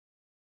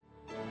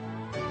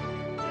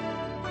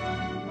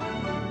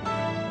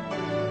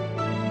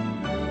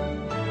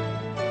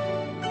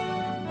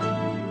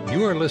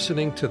You are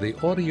listening to the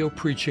audio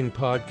preaching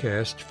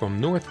podcast from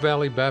North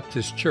Valley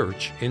Baptist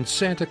Church in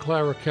Santa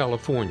Clara,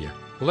 California,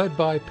 led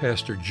by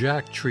Pastor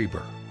Jack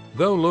Trieber.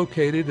 Though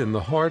located in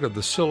the heart of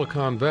the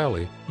Silicon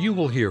Valley, you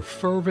will hear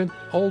fervent,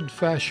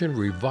 old-fashioned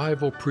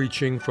revival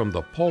preaching from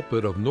the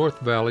pulpit of North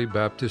Valley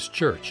Baptist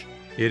Church.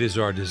 It is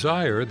our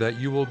desire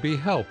that you will be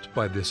helped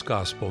by this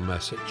gospel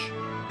message.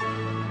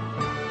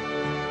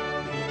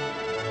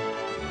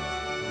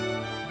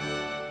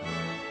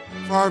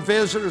 For our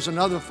visitors and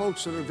other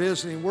folks that are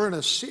visiting, we're in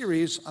a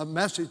series of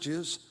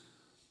messages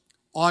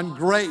on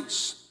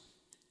grace.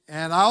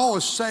 And I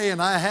always say,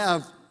 and I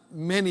have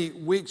many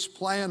weeks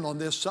planned on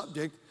this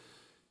subject,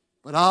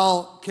 but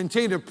I'll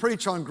continue to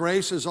preach on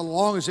grace as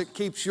long as it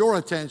keeps your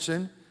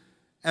attention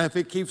and if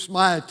it keeps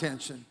my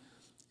attention.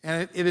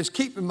 And it is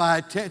keeping my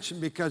attention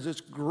because it's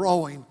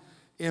growing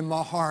in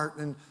my heart.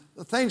 And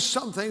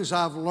some things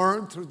I've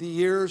learned through the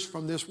years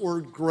from this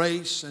word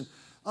grace, and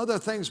other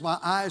things my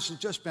eyes have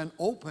just been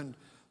opened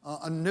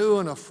anew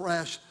and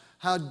afresh,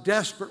 how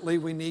desperately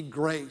we need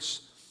grace.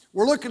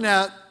 We're looking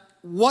at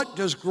what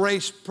does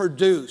grace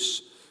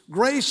produce.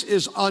 Grace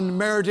is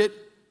unmerited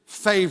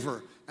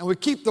favor. And we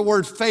keep the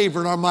word favor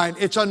in our mind.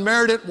 It's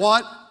unmerited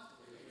what?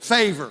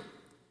 Favor.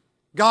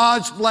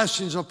 God's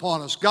blessings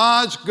upon us.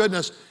 God's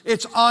goodness.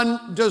 It's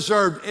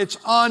undeserved. It's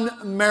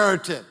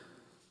unmerited.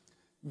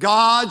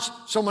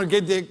 Someone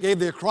gave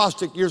the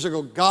acrostic years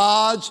ago,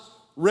 God's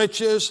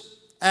riches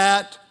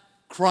at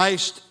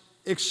Christ's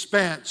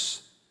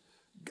expense.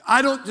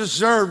 I don't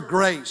deserve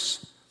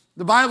grace.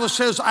 The Bible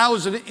says I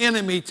was an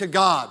enemy to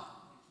God.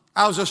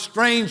 I was a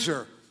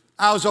stranger.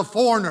 I was a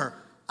foreigner.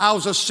 I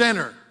was a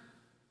sinner.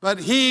 But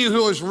he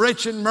who is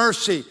rich in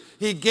mercy,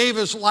 he gave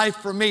his life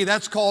for me.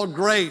 That's called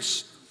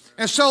grace.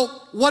 And so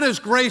what does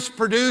grace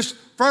produce?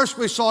 First,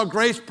 we saw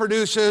grace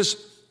produces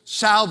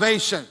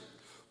salvation.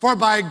 For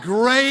by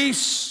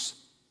grace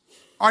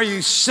are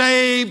you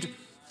saved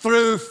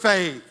through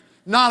faith,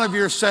 not of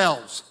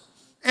yourselves.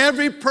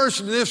 Every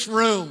person in this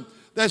room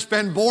that's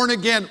been born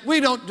again, we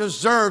don't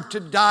deserve to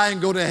die and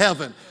go to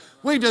heaven.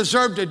 We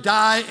deserve to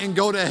die and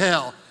go to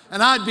hell.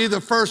 And I'd be the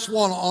first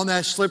one on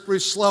that slippery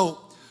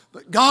slope.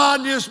 But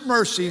God in His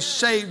mercy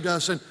saved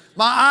us. And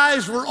my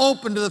eyes were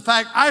open to the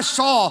fact I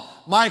saw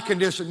my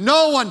condition.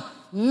 No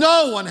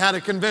one had to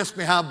convince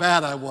me how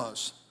bad I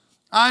was.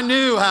 I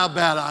knew how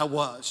bad I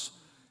was.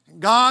 And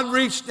God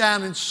reached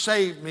down and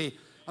saved me.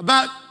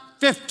 About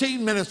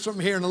 15 minutes from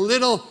here in a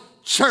little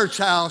church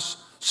house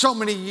so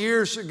many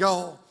years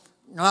ago.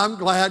 And I'm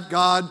glad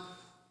God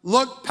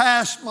looked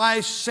past my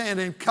sin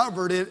and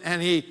covered it,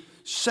 and He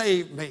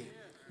saved me.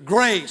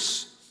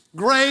 Grace.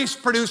 Grace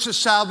produces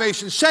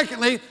salvation.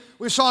 Secondly,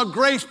 we saw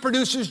grace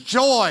produces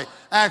joy.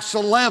 Acts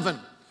 11.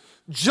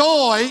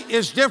 Joy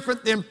is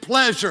different than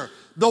pleasure.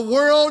 The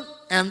world,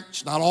 and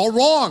it's not all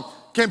wrong,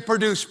 can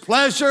produce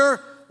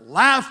pleasure,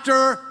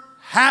 laughter,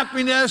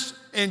 happiness,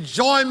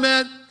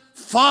 enjoyment,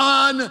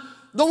 fun.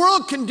 The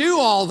world can do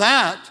all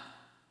that,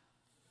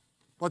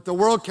 but the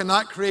world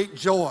cannot create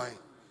joy.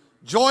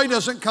 Joy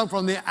doesn't come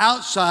from the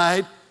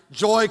outside.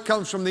 Joy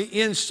comes from the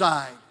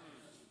inside.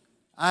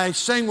 I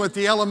sing with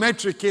the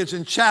elementary kids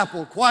in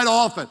chapel quite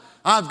often.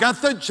 I've got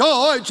the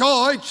joy,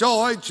 joy,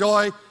 joy,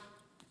 joy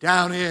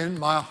down in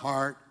my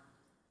heart.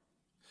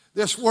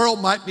 This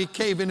world might be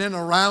caving in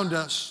around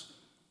us,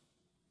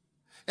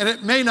 and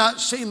it may not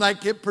seem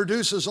like it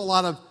produces a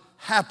lot of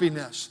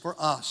happiness for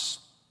us.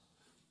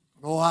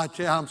 Oh, I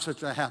tell you, I'm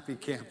such a happy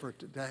camper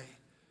today.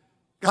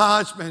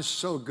 God's been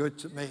so good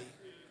to me.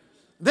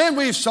 Then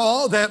we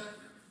saw that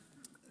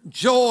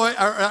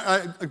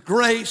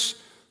grace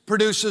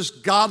produces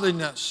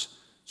godliness.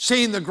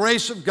 Seeing the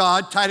grace of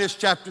God, Titus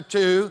chapter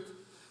 2.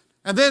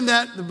 And then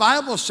that the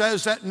Bible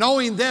says that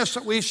knowing this,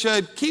 that we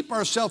should keep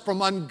ourselves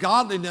from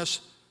ungodliness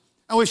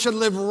and we should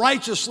live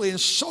righteously and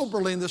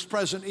soberly in this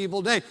present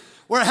evil day.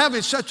 We're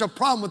having such a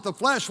problem with the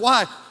flesh.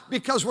 Why?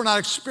 Because we're not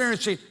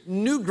experiencing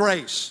new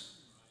grace.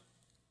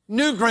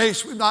 New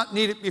grace, we've not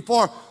needed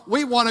before.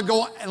 We want to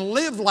go and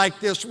live like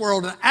this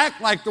world and act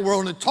like the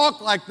world and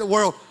talk like the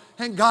world.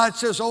 And God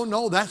says, oh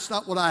no, that's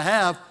not what I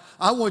have.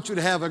 I want you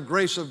to have a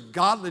grace of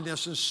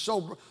godliness and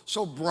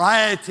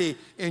sobriety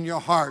in your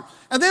heart.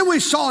 And then we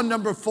saw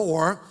number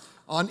 4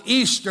 on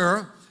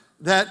Easter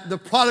that the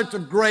product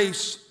of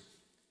grace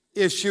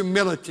is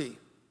humility.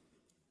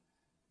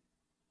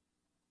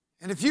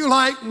 And if you,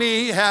 like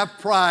me, have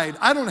pride,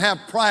 I don't have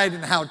pride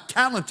in how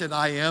talented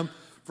I am,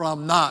 for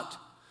I'm not.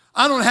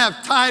 I don't have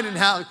pride in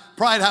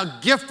how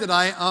gifted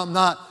I am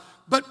not.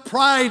 But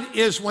pride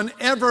is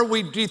whenever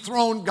we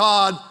dethrone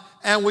God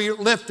and we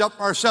lift up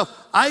ourselves.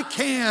 I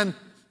can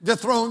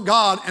dethrone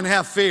God and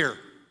have fear.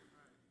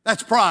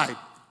 That's pride.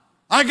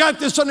 I got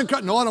this under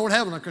control. No, I don't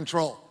have it under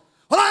control.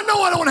 Well, I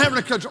know I don't have it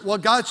under control. Well,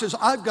 God says,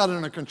 I've got it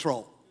under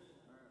control.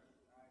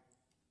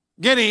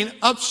 Getting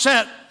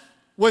upset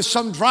with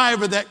some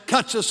driver that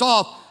cuts us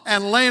off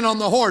and laying on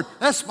the horn,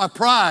 that's my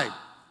pride.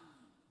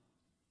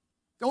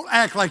 Don't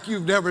act like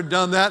you've never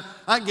done that.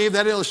 I gave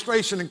that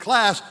illustration in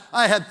class.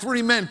 I had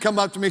 3 men come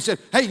up to me and said,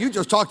 hey, you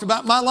just talked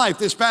about my life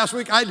this past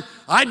week.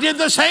 I did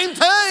the same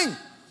thing.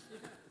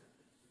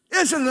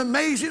 Isn't it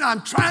amazing?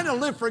 I'm trying to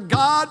live for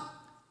God,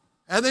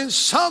 and then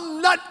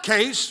some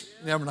nutcase,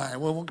 never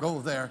mind, we won't go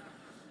there.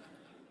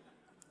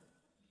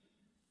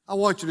 I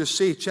want you to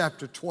see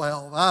chapter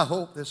 12. I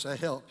hope this will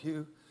help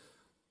you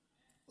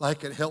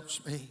like it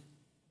helps me.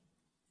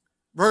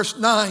 Verse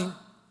 9.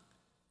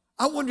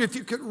 I wonder if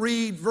you could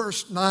read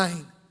verse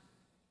 9.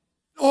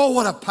 Oh,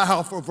 what a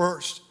powerful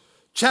verse.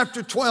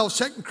 Chapter 12,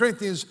 2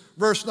 Corinthians,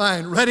 verse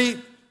 9. Ready?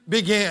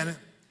 Begin.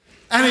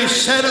 And he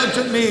said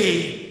unto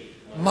me,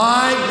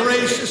 my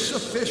grace is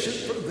sufficient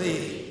for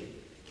thee.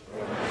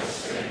 For my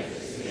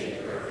strength is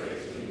made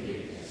perfect in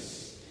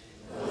weakness.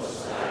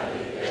 Most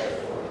highly,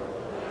 therefore,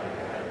 will I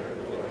rather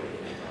glory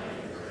in my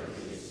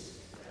infirmities,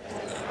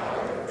 that the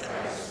power of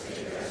Christ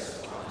may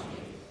rest upon me.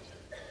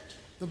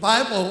 The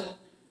Bible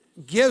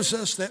gives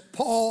us that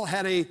Paul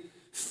had a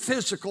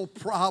physical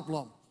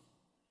problem.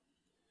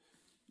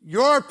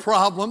 Your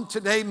problem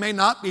today may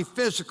not be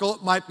physical,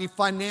 it might be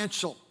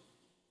financial.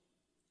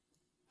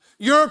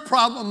 Your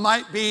problem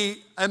might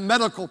be a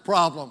medical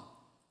problem.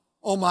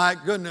 Oh my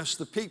goodness,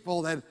 the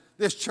people that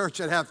this church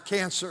that have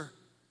cancer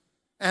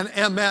and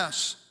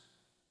MS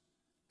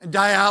and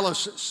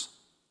dialysis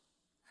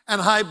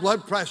and high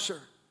blood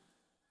pressure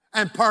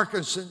and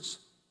Parkinson's.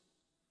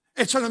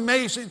 It's an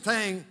amazing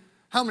thing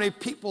how many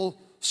people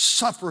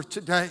suffer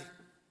today.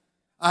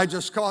 I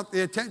just caught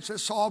the attention,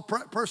 saw a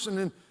person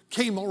in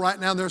chemo right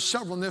now. There's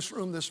several in this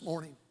room this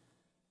morning.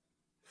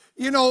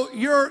 You know,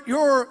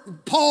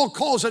 Paul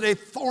calls it a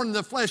thorn in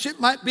the flesh.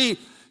 It might be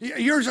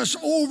you're just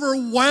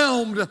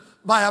overwhelmed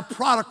by a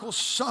prodigal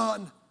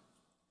son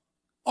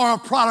or a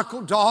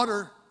prodigal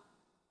daughter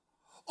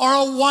or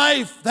a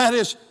wife that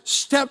has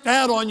stepped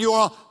out on you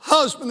or a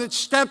husband that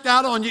stepped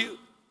out on you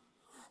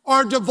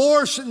or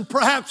divorce, and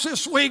perhaps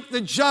this week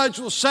the judge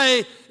will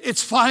say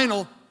it's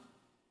final.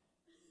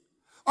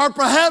 Or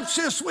perhaps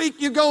this week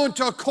you go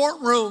into a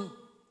courtroom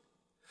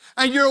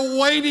and you're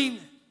waiting.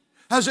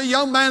 As a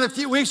young man a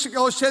few weeks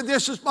ago said,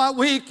 this is my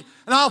week,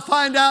 and I'll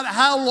find out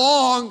how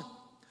long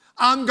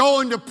I'm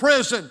going to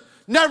prison.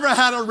 Never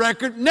had a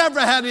record, never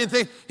had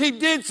anything. He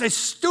did a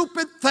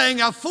stupid thing,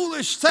 a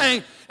foolish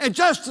thing, and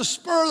just to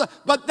spur,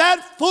 but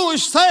that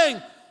foolish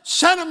thing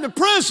sent him to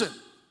prison.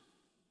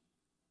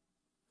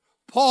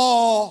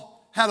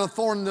 Paul had a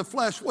thorn in the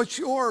flesh. What's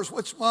yours?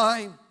 What's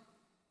mine?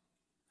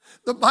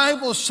 The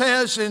Bible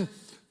says in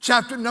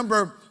chapter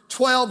number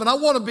 12, and I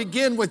want to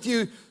begin with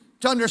you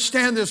to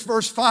understand this,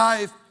 verse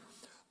 5,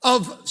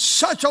 of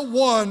such a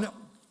one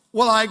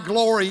will I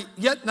glory,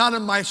 yet not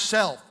in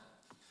myself.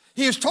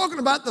 He is talking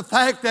about the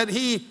fact that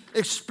he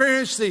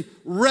experienced the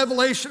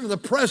revelation of the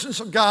presence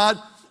of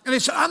God, and he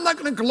said, I'm not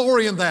going to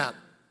glory in that.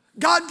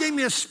 God gave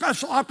me a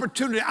special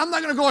opportunity. I'm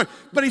not going to glory.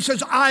 But he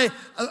says,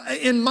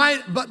 in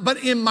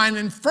mine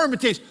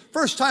infirmities.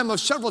 First time of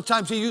several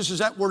times he uses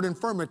that word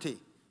infirmity.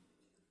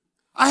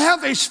 I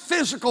have a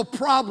physical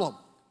problem.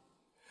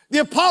 The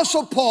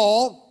Apostle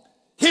Paul,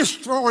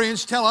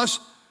 historians tell us,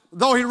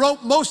 though he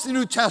wrote most of the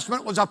New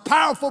Testament, was a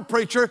powerful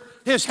preacher.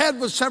 His head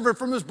was severed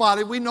from his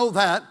body. We know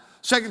that,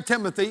 2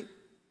 Timothy.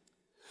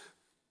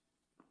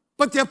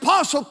 But the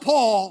Apostle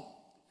Paul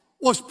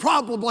was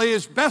probably,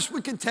 as best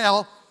we can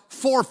tell,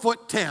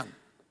 4'10".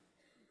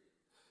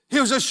 He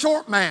was a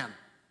short man.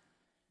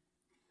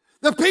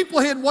 The people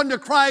he had won to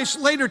Christ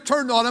later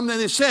turned on him and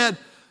they said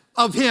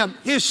of him,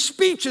 his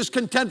speech is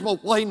contemptible.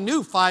 Well, he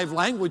knew 5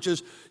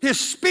 languages. His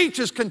speech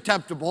is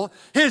contemptible.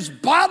 His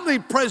bodily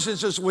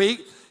presence is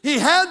weak. He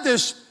had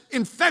this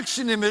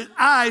infection in his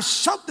eyes.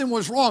 Something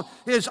was wrong.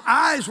 His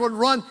eyes would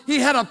run. He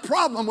had a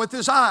problem with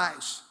his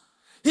eyes.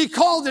 He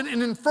called it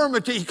an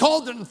infirmity. He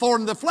called it a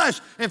thorn in the flesh.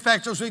 In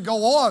fact, as we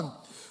go on,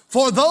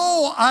 for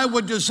though I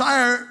would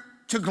desire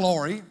to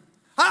glory,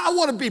 I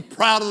want to be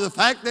proud of the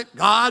fact that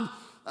God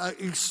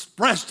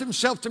expressed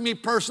himself to me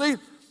personally.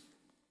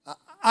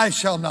 I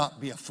shall not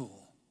be a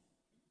fool.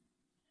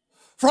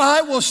 For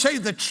I will say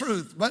the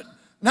truth, but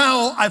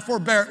now I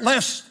forbear,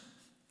 lest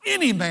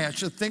any man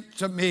should think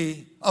of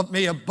me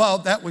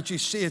above that which he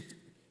seeth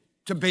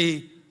to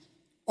be,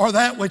 or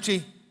that which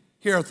he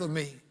heareth of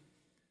me.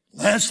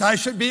 Lest I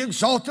should be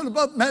exalted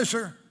above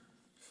measure.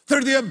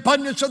 Through the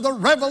abundance of the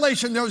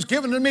revelation that was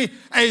given to me,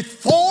 a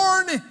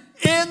thorn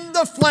in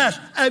the flesh,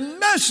 a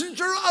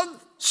messenger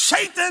of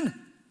Satan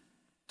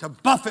to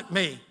buffet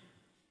me,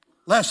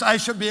 lest I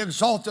should be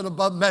exalted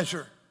above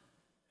measure.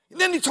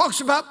 And then he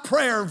talks about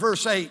prayer in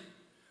verse 8.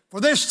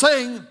 For this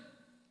thing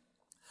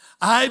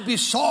I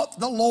besought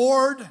the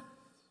Lord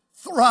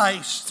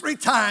thrice. 3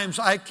 times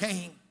I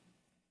came.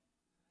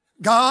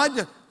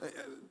 God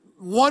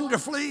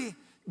wonderfully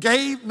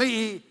gave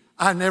me,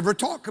 I never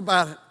talk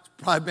about it, it's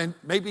probably been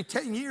maybe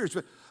 10 years,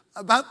 but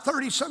about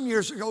 30-some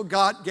years ago,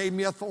 God gave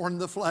me a thorn in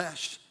the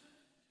flesh.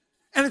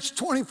 And it's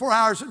 24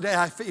 hours a day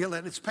I feel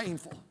it. It's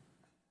painful.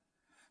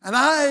 And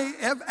I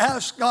have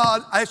asked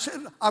God, I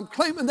said, I'm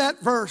claiming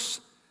that verse.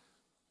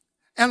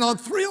 And on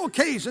 3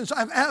 occasions,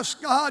 I've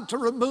asked God to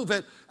remove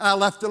it, and I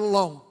left it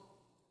alone.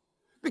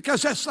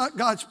 Because that's not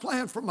God's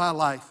plan for my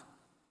life.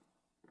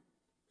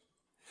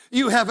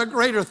 You have a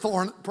greater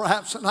thorn,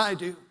 perhaps, than I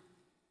do.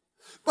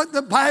 But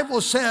the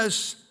Bible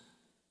says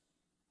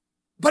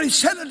But he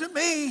said unto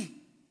me,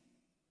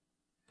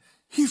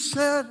 he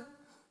said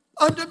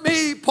unto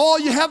me, Paul,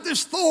 you have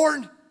this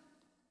thorn.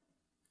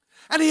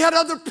 And he had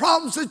other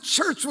problems. The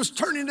church was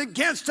turning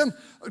against him.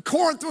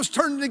 Corinth was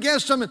turning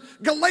against him. And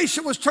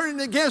Galatia was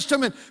turning against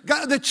him. And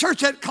the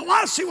church at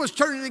Colossae was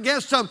turning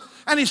against him.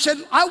 And he said,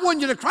 I won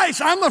you to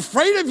Christ. I'm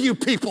afraid of you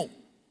people.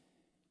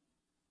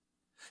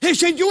 He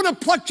said, you would have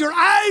plucked your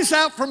eyes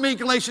out from me,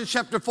 Galatians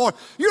chapter 4.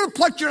 You would have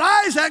plucked your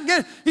eyes out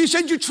again. He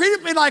said, you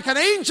treated me like an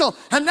angel,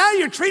 and now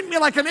you're treating me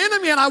like an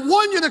enemy, and I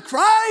won you to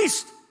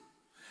Christ.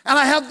 And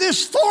I have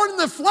this thorn in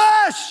the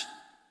flesh.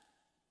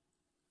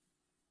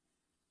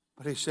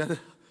 But he said,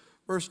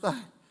 verse 9,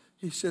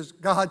 he says,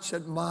 God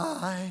said,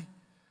 my,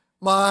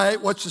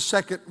 what's the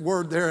second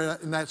word there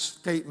in that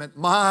statement?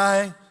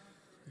 My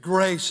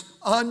grace,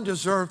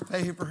 undeserved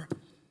favor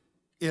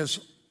is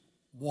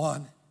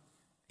one,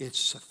 it's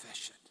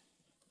sufficient.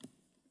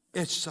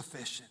 It's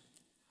sufficient.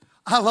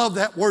 I love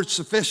that word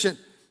sufficient.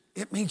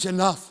 It means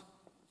enough.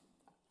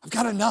 I've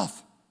got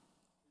enough.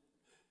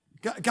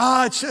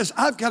 God says,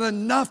 I've got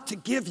enough to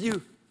give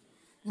you.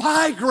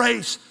 My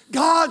grace,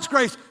 God's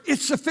grace,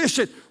 it's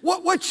sufficient.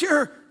 What's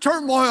your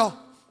turmoil,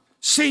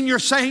 senior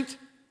saint?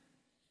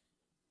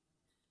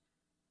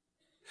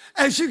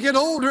 As you get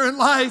older in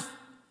life,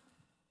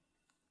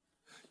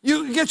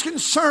 you get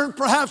concerned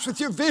perhaps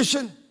with your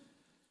vision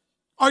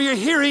or your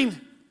hearing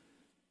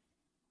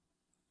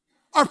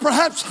or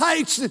perhaps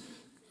heights.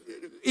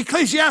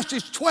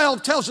 Ecclesiastes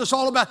 12 tells us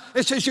all about it.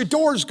 It says your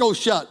doors go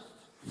shut,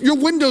 your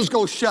windows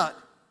go shut.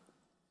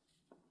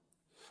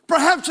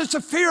 Perhaps it's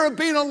a fear of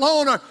being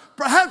alone, or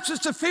perhaps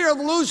it's a fear of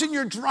losing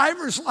your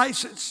driver's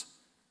license.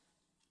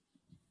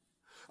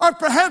 Or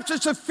perhaps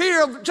it's a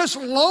fear of just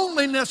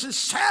loneliness and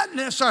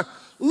sadness, or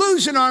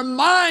losing our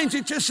minds.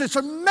 It's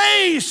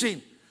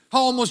amazing how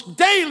almost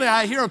daily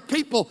I hear of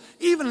people,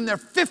 even in their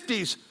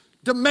 50s,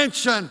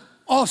 dementia and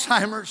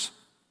Alzheimer's.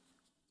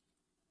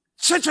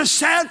 Such a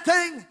sad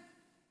thing.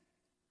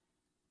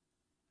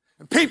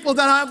 And people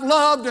that I've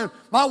loved, and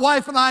my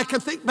wife and I can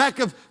think back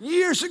of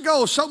years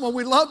ago, someone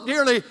we loved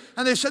dearly,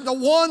 and they said, the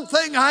one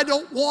thing I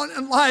don't want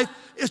in life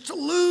is to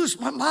lose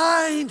my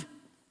mind.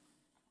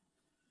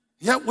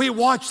 Yet we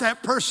watch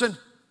that person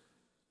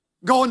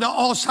go into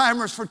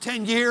Alzheimer's for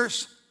 10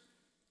 years.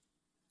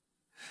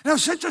 And it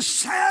was such a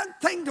sad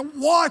thing to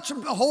watch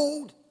and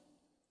behold.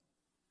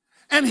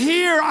 And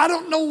here, I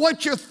don't know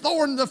what your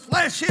thorn in the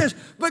flesh is,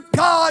 but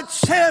God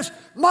says,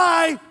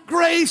 my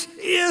grace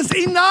is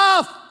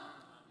enough.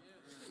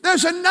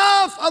 There's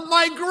enough of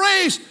my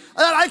grace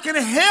that I can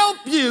help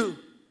you.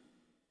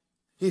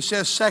 He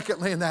says,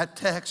 secondly, in that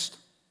text,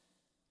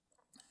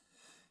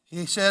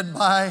 he said,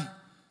 my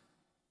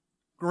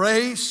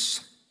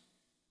grace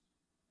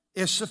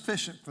is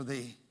sufficient for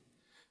thee.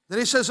 Then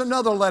he says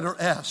another letter,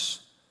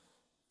 S,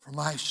 for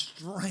my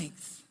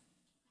strength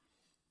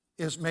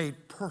is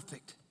made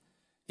perfect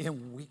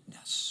in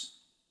weakness.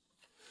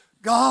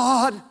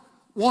 God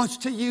wants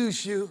to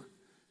use you.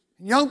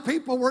 Young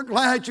people, we're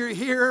glad you're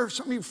here.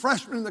 Some of you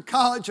freshmen in the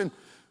college and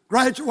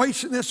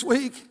graduation this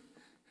week.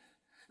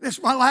 This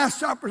is my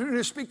last opportunity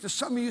to speak to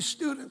some of you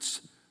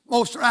students.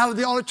 Most are out of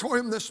the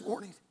auditorium this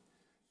morning.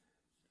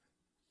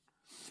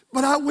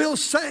 But I will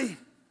say,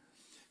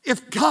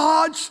 if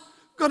God's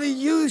going to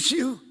use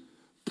you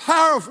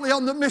powerfully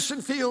on the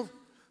mission field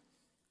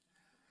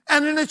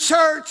and in a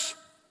church,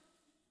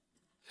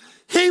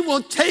 He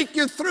will take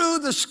you through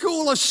the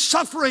school of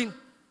suffering.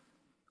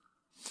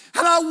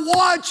 And I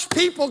watch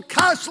people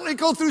constantly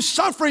go through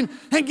suffering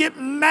and get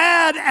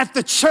mad at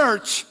the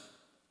church,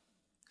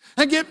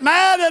 and get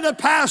mad at a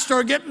pastor,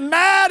 or get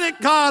mad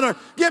at God, or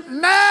get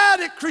mad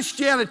at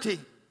Christianity.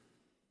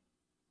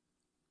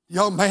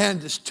 Young man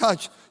just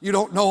touched. You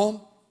don't know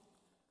him.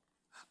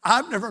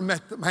 I've never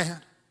met the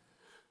man.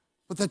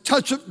 But the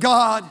touch of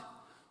God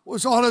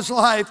was on his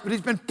life. But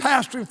he's been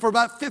pastoring for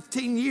about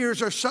 15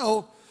 years or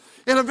so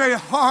in a very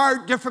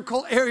hard,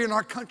 difficult area in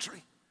our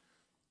country.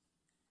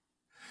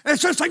 And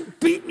it's just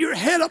like beating your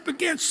head up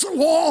against the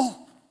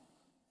wall.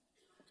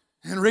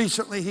 And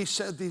recently he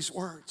said these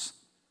words,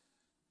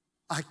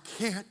 I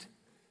can't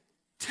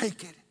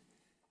take it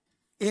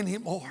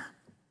anymore.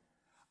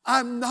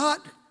 I'm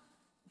not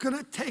going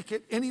to take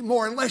it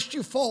anymore unless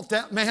you fault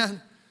that man.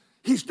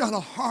 He's done a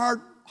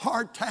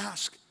hard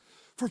task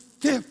for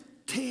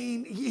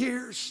 15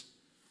 years.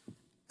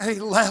 And he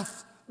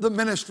left the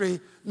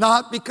ministry,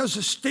 not because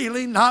of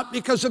stealing, not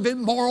because of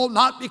immoral,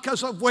 not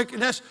because of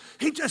wickedness.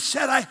 He just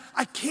said,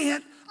 I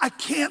can't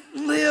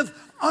live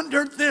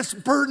under this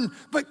burden.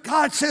 But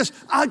God says,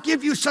 I'll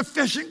give you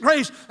sufficient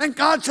grace. And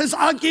God says,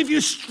 I'll give you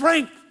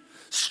strength.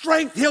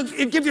 He'll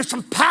give you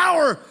some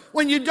power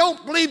when you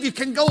don't believe you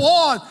can go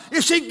on.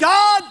 You see,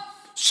 God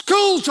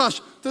schools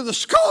us through the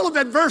school of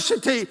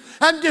adversity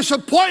and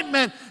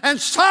disappointment and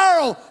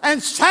sorrow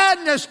and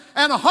sadness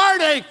and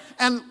heartache.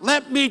 And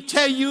let me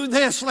tell you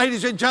this,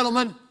 ladies and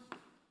gentlemen,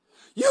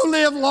 you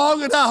live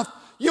long enough,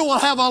 you will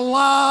have a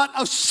lot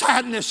of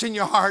sadness in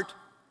your heart.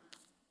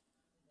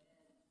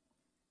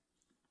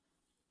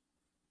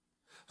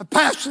 I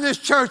pastored this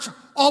church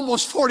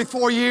almost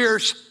 44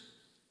 years.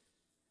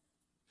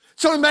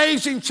 It's an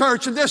amazing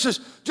church, and this is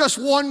just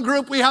one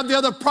group. We have the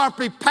other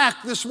property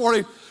packed this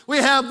morning. We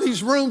have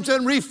these rooms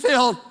and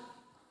refilled.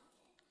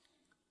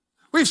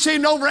 We've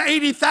seen over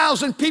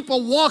 80,000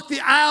 people walk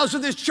the aisles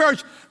of this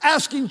church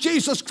asking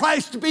Jesus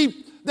Christ to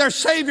be their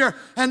Savior,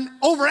 and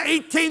over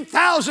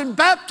 18,000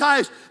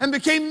 baptized and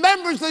became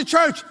members of the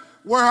church.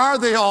 Where are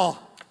they all?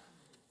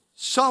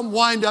 Some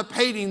wind up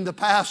hating the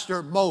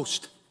pastor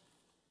most,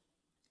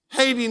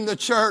 hating the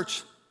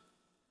church,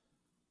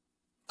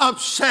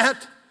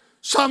 upset.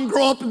 Some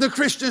grow up in the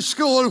Christian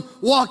school and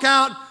walk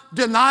out,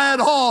 deny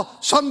it all.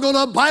 Some go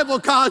to a Bible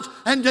college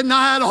and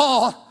deny it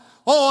all.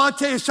 Oh, I'll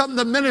tell you something,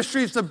 the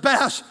ministry is the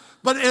best,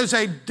 but it is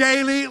a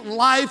daily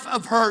life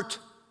of hurt.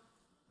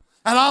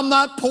 And I'm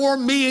not poor,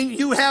 me and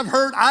you have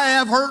hurt, I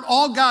have hurt,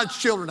 all God's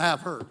children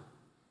have hurt.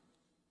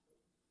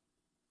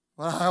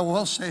 But I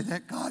will say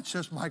that God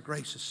says my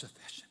grace is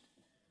sufficient.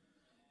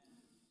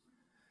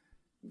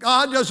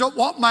 God doesn't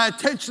want my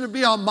attention to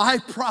be on my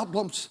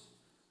problems.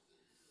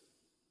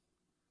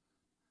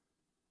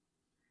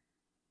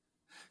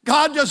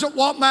 God doesn't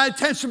want my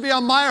attention to be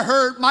on my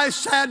hurt, my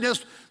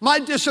sadness, my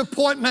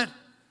disappointment.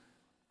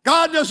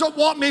 God doesn't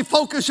want me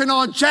focusing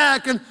on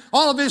Jack and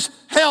all of his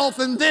health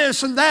and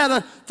this and that,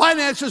 and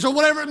finances or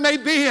whatever it may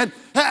be, and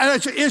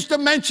is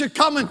dementia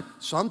coming?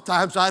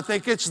 Sometimes I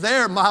think it's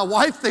there. My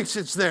wife thinks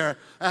it's there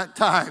at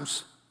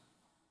times.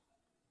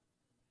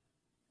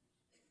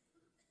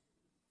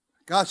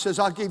 God says,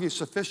 I'll give you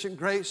sufficient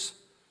grace.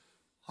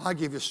 I'll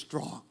give you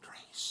strong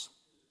grace.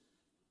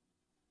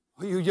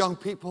 Well, you young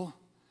people,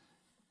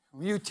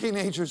 you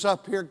teenagers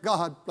up here,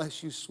 God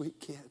bless you, sweet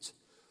kids.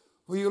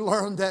 Will you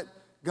learn that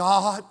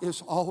God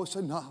is always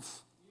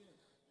enough?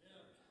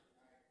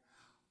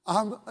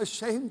 I'm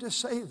ashamed to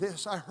say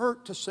this. I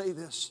hurt to say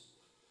this.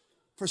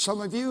 For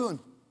some of you and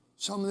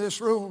some in this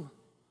room,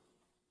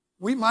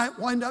 we might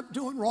wind up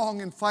doing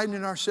wrong and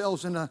finding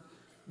ourselves in a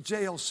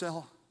jail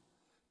cell.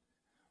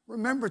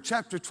 Remember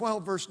chapter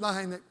 12, verse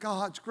 9, that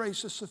God's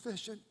grace is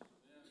sufficient.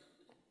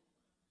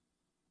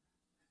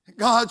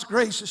 God's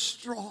grace is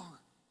strong.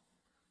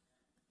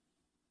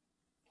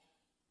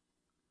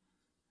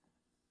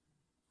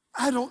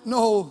 I don't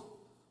know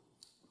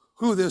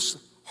who this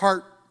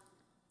heart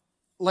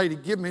lady,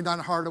 Give Me Thine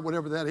Heart or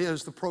whatever that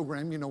is, the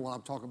program, you know what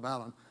I'm talking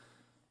about, on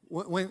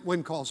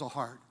When Calls a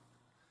Heart.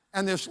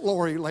 And this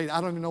Lori lady,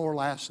 I don't even know her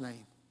last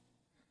name.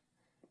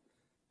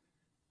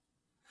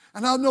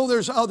 And I know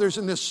there's others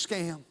in this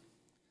scam.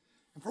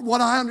 And from what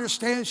I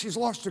understand, she's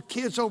lost her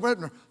kids over it,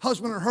 and her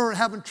husband and her are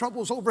having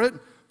troubles over it,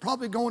 and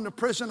probably going to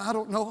prison, I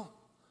don't know.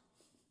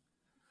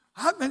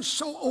 I've been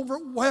so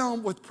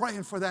overwhelmed with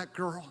praying for that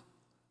girl.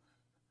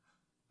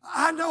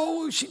 I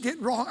know she did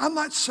wrong. I'm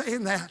not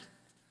saying that.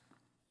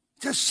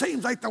 It just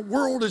seems like the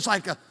world is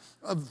like a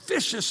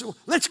vicious,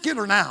 let's get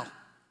her now.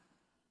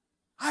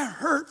 I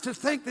hurt to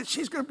think that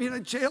she's going to be in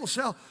a jail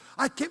cell.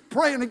 I kept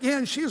praying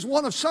again. She is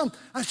one of some.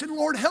 I said,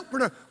 Lord, help her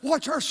to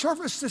watch our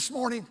service this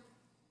morning.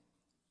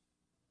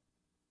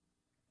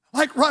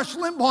 Like Rush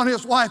Limbaugh and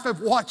his wife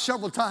have watched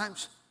several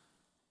times.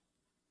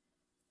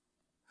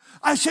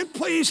 I said,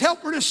 please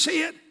help her to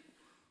see it.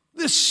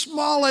 This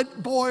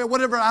Smollett boy or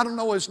whatever, I don't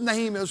know his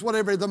name is,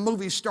 whatever, the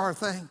movie star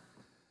thing.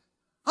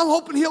 I'm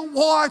hoping he'll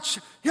watch,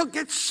 he'll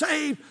get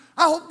saved.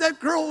 I hope that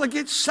girl will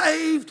get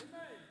saved.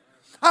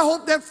 I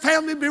hope that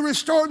family be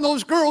restored and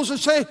those girls will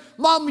say,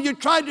 Mama, you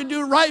tried to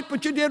do right,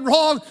 but you did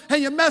wrong,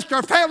 and you messed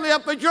our family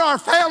up, but you're our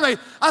family.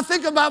 I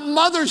think about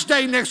Mother's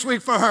Day next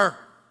week for her.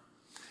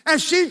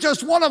 And she's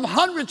just one of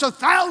hundreds of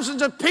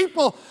thousands of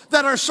people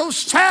that are so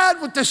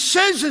sad with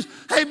decisions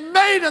they've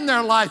made in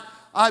their life.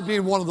 I'd be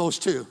one of those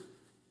too.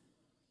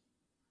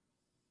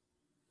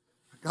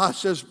 God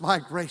says, my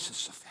grace is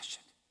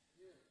sufficient.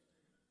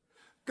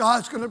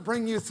 God's going to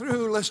bring you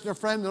through, listener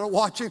friend that are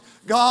watching.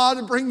 God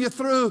will bring you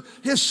through.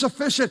 It's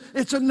sufficient.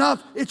 It's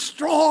enough. It's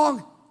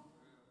strong.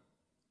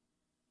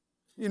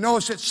 You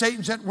notice that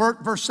Satan's at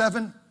work, verse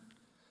 7.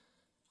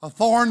 A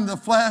thorn in the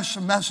flesh,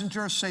 a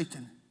messenger of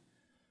Satan.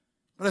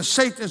 But as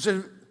Satan is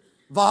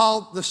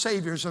involved, the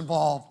Savior's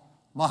involved.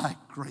 My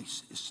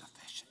grace is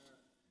sufficient.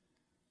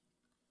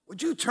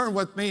 Would you turn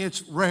with me?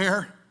 It's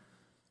rare.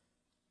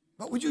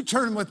 But would you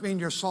turn with me in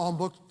your psalm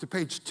book to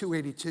page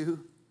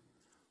 282?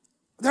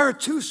 There are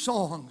two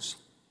songs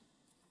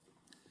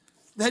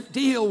that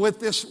deal with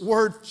this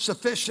word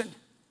sufficient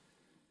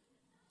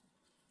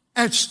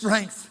and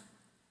strength.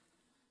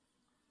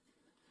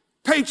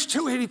 Page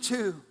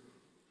 282.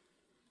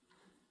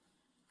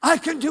 I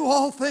can do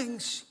all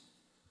things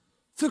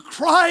through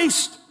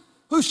Christ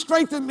who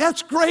strengthened me.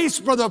 That's grace,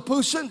 Brother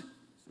Poussin.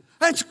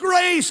 That's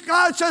grace.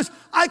 God says,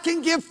 I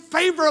can give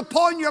favor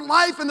upon your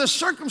life in the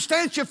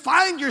circumstance you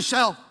find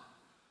yourself.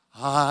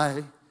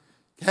 I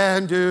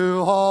can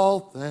do all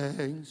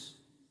things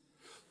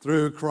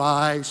through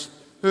Christ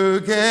who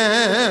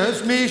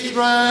gives me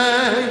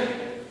strength.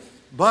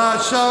 But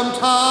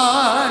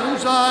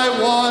sometimes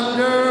I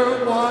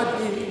wonder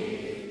what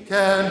he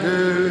can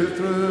do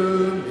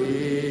through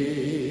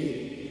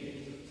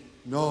me.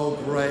 No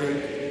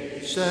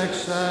great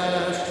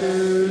success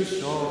to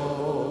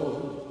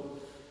show,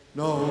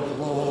 no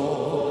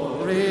glory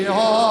me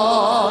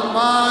on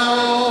my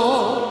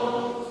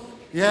own,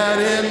 yet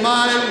in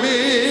my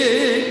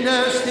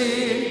weakness He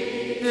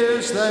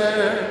is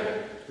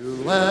there to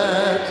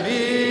let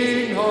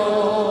me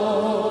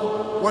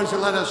know. What does He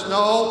let us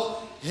know?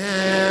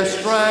 His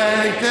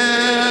strength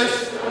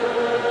is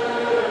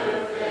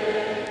perfect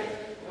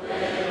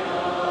when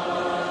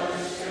our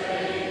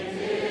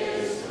strength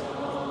is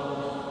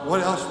gone.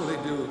 What else will He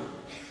do?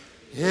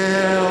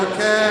 He'll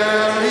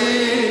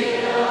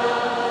carry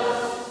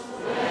us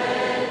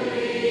when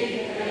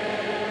we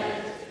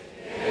can't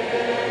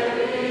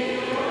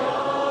carry on.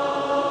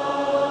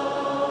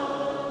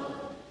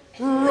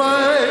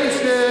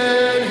 Raised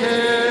in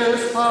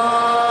His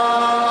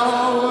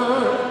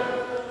power,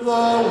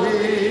 though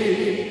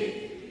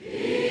we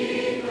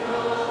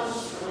become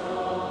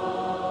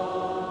strong.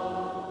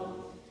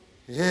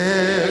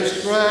 His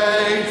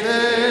strength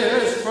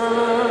is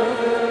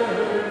perfect.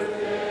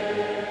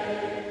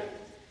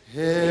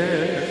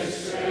 His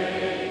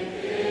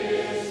strength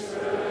is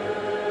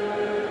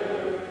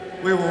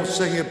perfect. We won't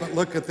sing it, but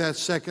look at that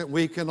second.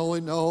 We can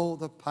only know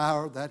the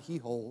power that He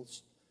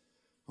holds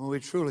when we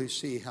truly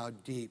see how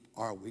deep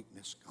our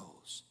weakness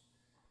goes.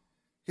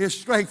 His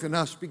strength in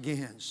us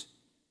begins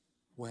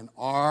when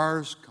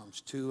ours comes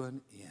to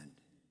an end.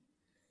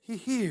 He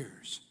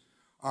hears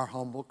our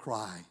humble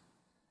cry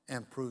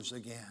and proves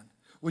again.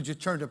 Would you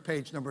turn to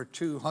page number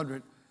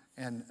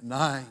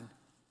 209?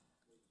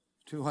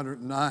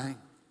 209.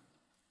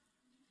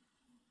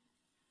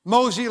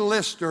 Mosey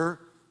Lister,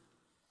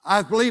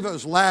 I believe it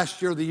was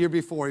last year, the year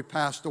before he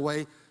passed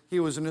away. He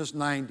was in his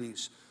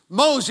 90s.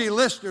 Mosey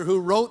Lister, who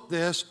wrote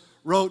this,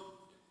 wrote,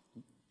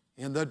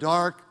 "In the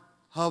dark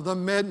of the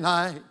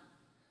midnight."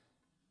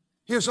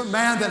 He was a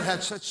man that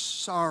had such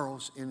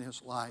sorrows in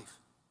his life,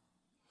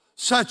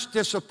 such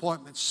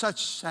disappointment,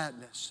 such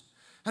sadness.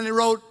 And he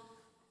wrote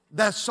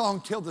that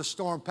song, "Till the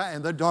Storm Passed."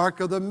 "In the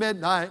dark of the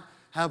midnight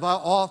have I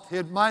oft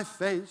hid my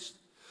face,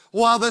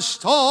 while the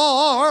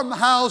storm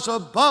howls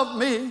above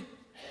me,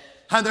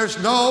 and there's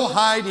no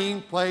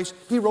hiding place."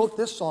 He wrote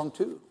this song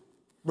too,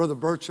 Brother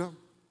Burcham.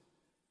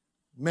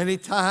 "Many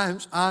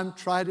times I'm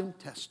tried and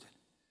tested."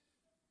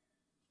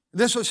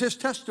 This was his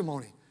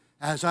testimony.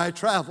 "As I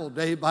travel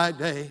day by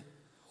day,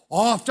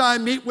 oft I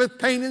meet with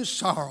pain and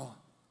sorrow,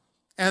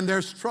 and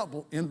there's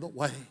trouble in the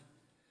way.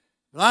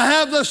 But I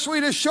have the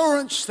sweet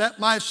assurance that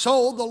my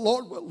soul the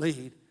Lord will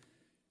lead,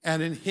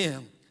 and in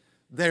Him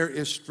there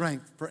is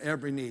strength for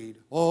every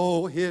need.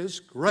 Oh, His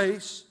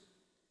grace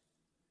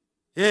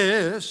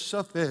is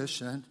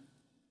sufficient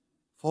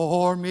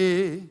for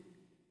me."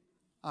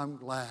 I'm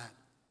glad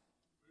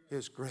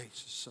His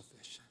grace is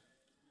sufficient.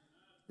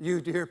 You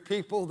dear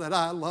people that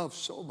I love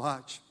so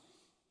much,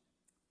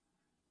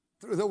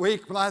 through the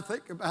week when I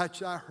think about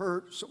you, I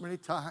hurt so many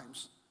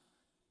times.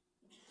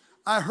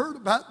 I heard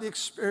about the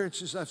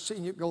experiences I've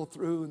seen you go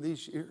through in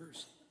these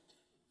years.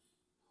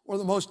 One of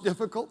the most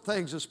difficult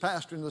things is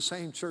pastoring the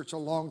same church a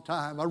long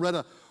time. I read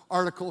an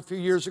article a few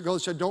years ago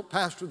that said don't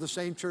pastor the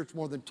same church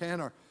more than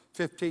 10 or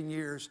 15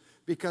 years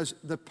because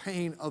the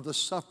pain of the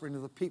suffering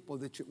of the people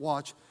that you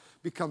watch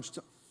becomes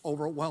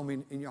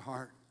overwhelming in your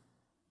heart.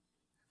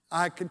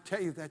 I can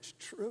tell you that's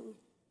true.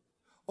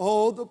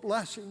 Oh, the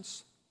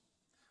blessings.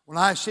 When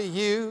I see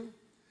you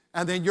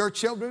and then your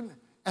children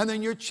and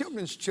then your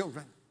children's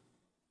children.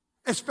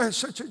 It's been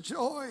such a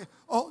joy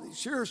all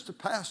these years to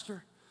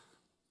pastor.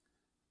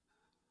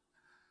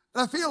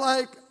 And I feel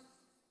like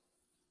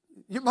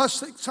you must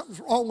think something's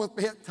wrong with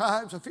me at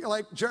times. I feel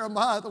like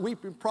Jeremiah, the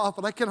weeping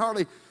prophet. I can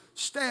hardly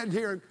stand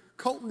here and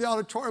cope in the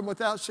auditorium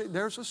without saying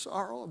there's a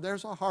sorrow, and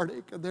there's a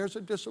heartache, and there's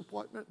a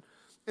disappointment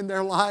in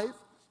their life,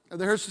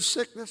 and there's a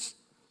sickness,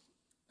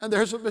 and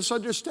there's a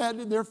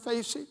misunderstanding they're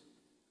facing.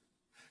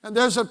 And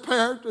there's a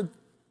parent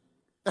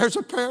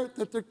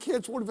that their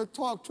kids won't even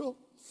talk to them.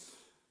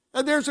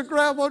 And there's a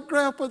grandma and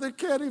grandpa that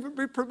can't even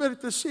be permitted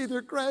to see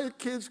their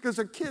grandkids because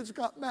the kids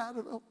got mad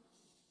at them.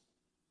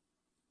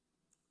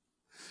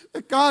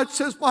 And God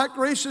says, my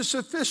grace is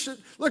sufficient.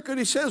 Look what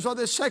He says on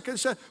the second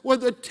side. When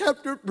the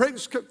tempter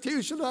brings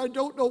confusion, I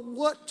don't know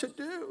what to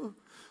do.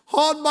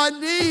 On my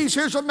knees,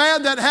 here's a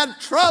man that had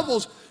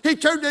troubles. He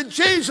turned to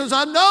Jesus.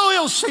 I know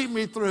He'll see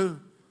me through.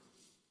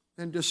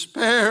 And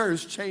despair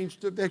is changed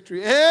to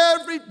victory.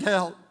 Every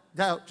doubt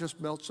just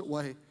melts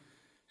away.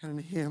 And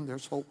in Him,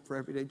 there's hope for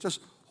every day.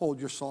 Just hold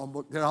your psalm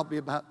book there. I'll be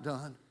about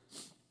done.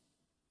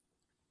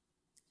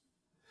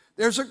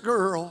 There's a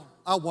girl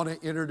I want to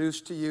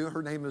introduce to you.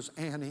 Her name is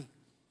Annie.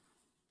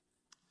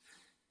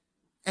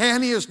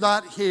 Annie is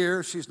not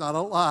here. She's not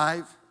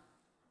alive.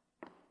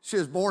 She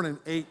was born in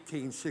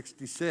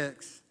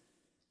 1866.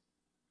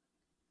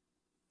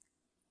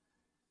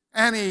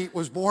 Annie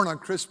was born on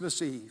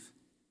Christmas Eve.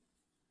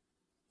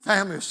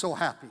 Family was so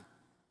happy.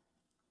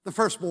 The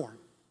firstborn.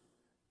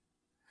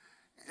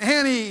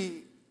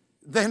 Annie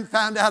then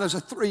found out as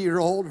a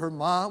 3-year-old her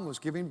mom was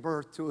giving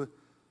birth to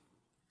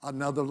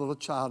another little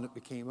child that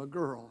became a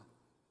girl.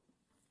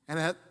 And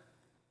at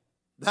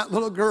that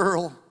little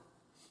girl,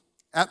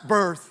 at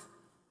birth,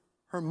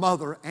 her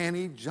mother,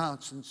 Annie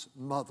Johnson's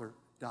mother,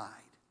 died.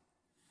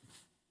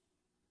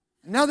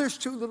 And now there's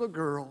two little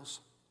girls,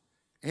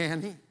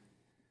 Annie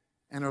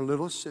and her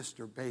little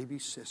sister, baby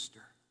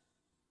sister,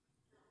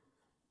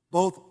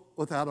 both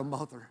without a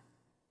mother.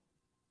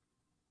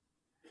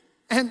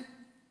 And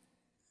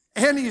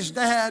Annie's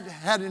dad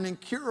had an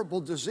incurable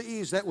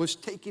disease that was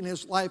taking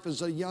his life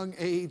as a young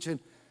age, and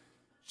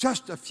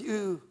just a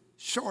few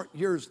short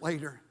years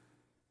later,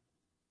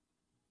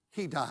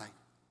 he died.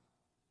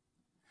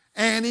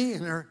 Annie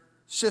and her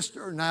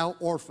sister are now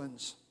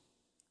orphans.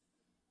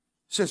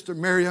 Sister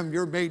Miriam,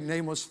 your maiden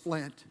name was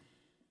Flint.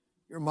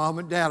 Your mom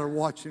and dad are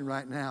watching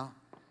right now.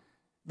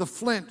 The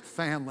Flint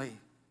family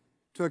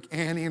took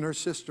Annie and her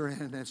sister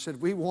in and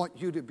said, we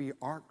want you to be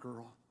our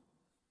girl.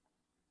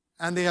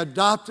 And they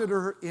adopted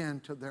her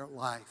into their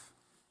life.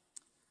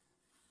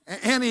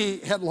 Annie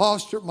had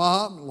lost her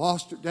mom and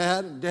lost her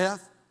dad in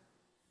death.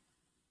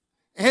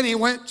 Annie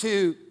went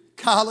to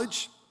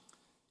college.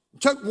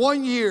 It took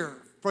 1 year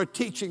for a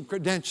teaching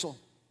credential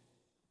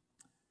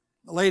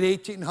in the late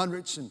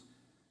 1800s, and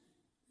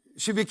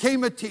she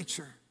became a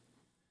teacher.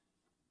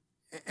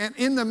 And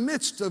in the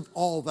midst of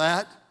all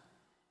that,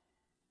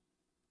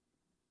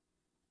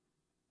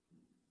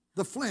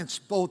 the Flints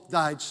both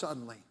died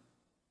suddenly.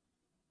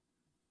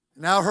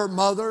 Now her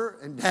mother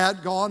and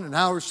dad gone, and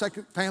now her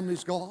second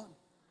family's gone.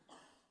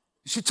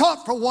 She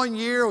taught for 1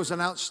 year, was an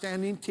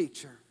outstanding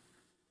teacher.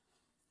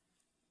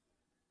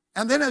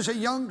 And then as a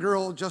young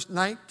girl, just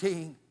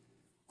 19,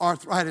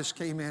 arthritis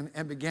came in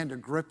and began to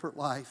grip her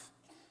life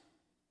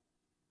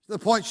to the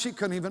point she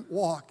couldn't even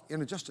walk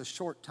in just a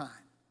short time.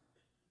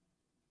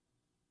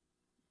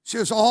 She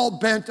was all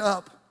bent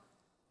up.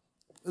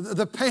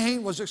 The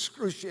pain was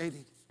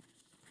excruciating.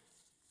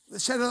 They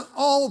said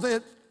all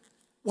that,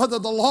 whether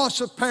the loss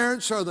of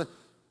parents or the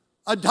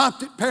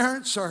adopted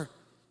parents or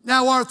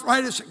now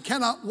arthritis and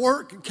cannot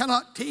work and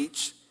cannot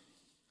teach,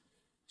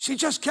 she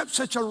just kept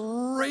such a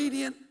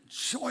radiant,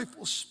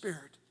 joyful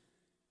spirit.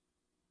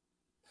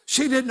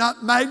 She did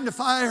not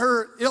magnify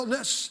her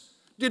illness,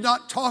 did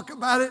not talk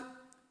about it,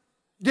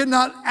 did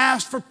not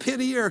ask for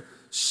pity or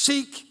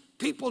seek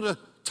people to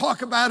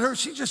talk about her.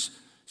 She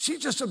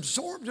just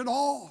absorbed it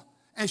all,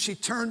 and she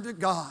turned to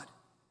God.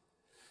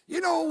 You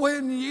know,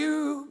 when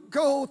you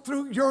go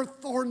through your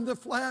thorn in the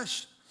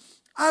flesh,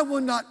 I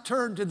will not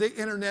turn to the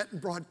internet and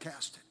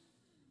broadcast it.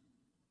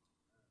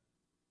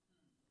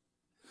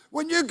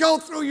 When you go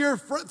through your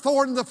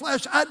thorn in the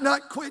flesh, I'd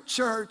not quit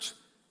church.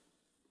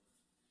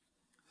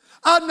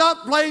 I'd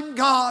not blame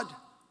God.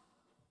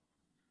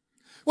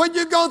 When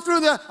you go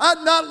through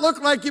I'd not look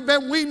like you've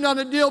been weeding on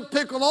a dill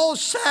pickle, all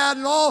sad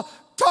and all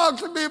talk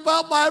to me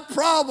about my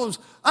problems.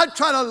 I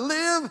try to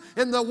live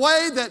in the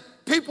way that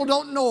people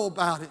don't know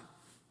about it.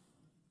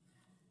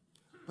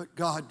 But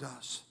God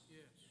does.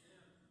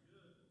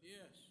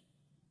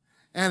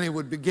 Annie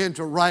would begin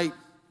to write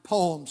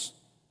poems.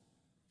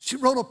 She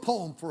wrote a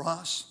poem for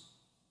us,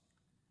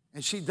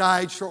 and she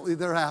died shortly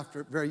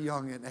thereafter, very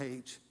young in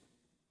age.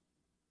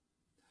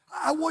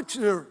 I want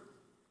you to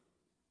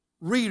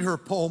read her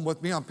poem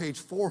with me on page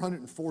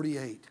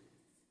 448.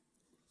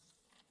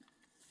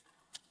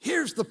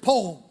 Here's the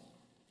poem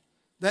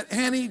that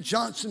Annie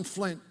Johnson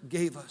Flint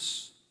gave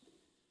us.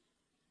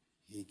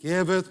 He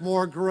giveth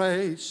more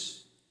grace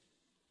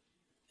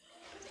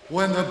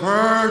when the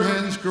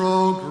burdens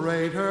grow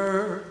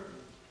greater.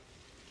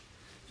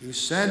 He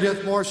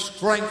sendeth more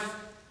strength.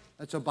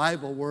 That's a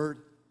Bible word.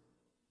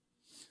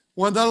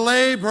 When the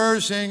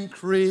labors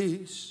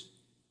increase,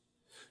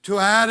 to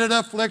added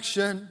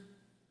affliction,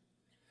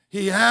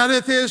 he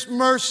addeth his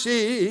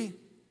mercy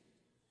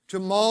to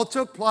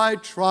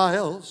multiplied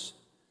trials,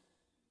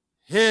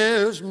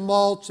 his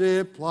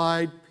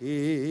multiplied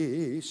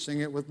peace.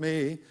 Sing it with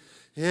me.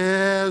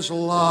 His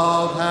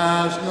love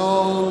has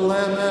no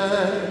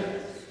limit.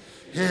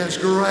 His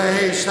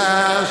grace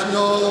has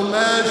no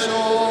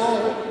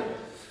measure.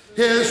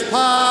 His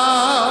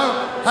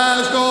power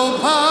has no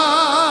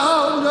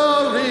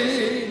boundary,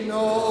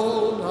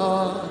 no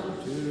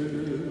none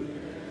to.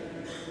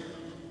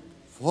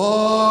 For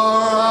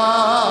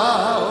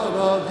out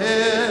of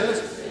his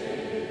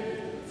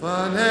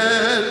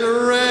infinite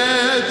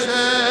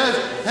riches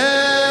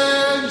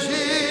in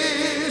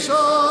Jesus,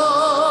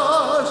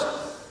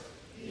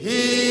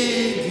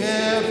 he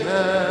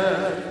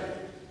giveth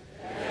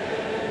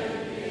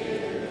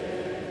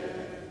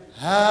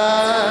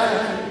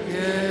and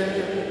giveth.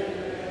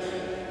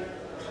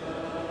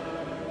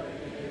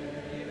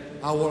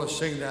 I want to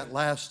sing that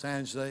last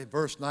stanza.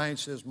 Verse 9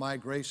 says, my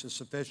grace is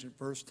sufficient.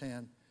 Verse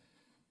 10,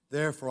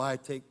 therefore I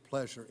take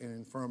pleasure in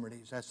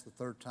infirmities. That's the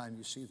third time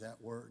you see that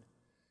word.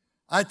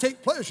 I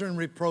take pleasure in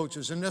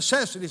reproaches and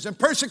necessities and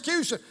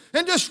persecution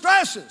and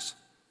distresses.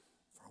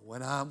 For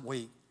when I'm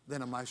weak,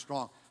 then am I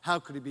strong. How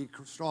could he be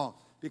strong?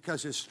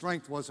 Because his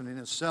strength wasn't in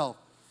himself.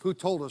 Who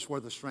told us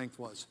where the strength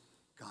was?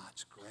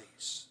 God's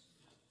grace.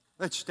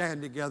 Let's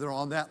stand together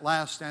on that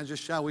last stanza,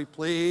 shall we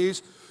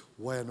please?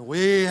 When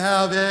we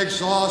have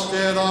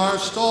exhausted our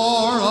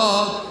store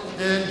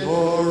of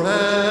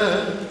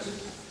endurance,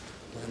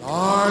 when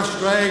our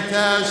strength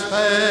has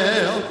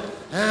failed,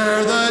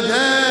 ere the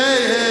day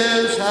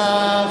is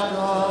half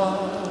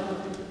done,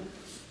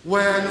 when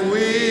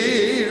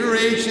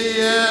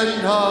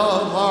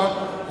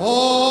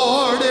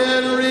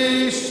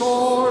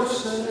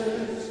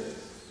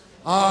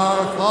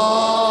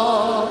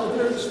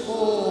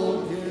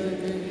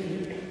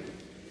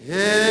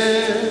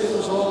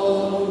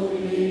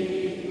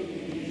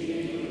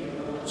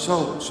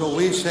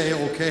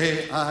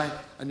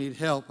I need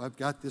help. I've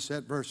got this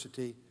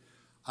adversity.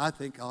 I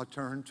think I'll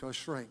turn to a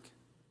shrink.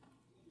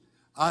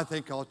 I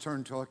think I'll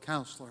turn to a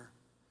counselor.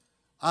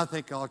 I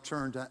think I'll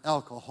turn to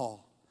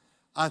alcohol.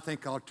 I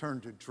think I'll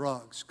turn to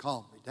drugs,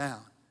 calm me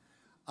down.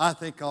 I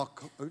think I'll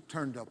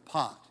turn to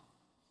pot.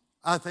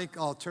 I think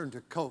I'll turn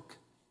to coke.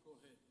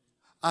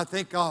 I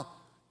think I'll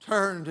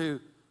turn to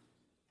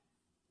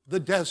the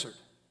desert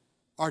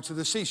or to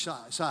the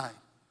seaside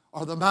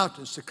or the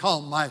mountains to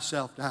calm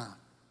myself down.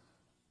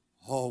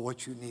 Oh,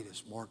 what you need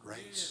is more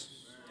grace.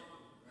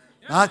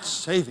 Not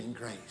saving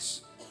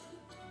grace,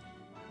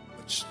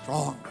 but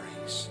strong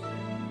grace,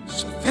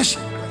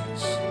 sufficient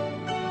grace.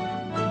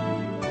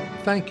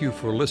 Thank you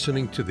for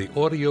listening to the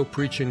audio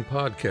preaching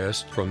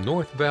podcast from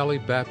North Valley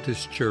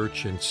Baptist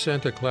Church in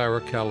Santa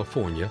Clara,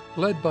 California,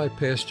 led by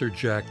Pastor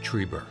Jack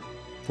Trieber.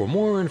 For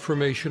more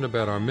information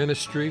about our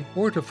ministry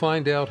or to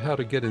find out how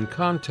to get in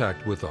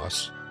contact with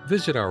us,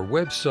 visit our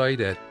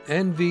website at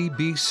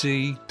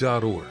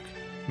nvbc.org.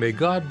 May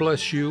God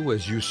bless you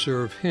as you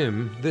serve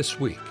Him this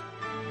week.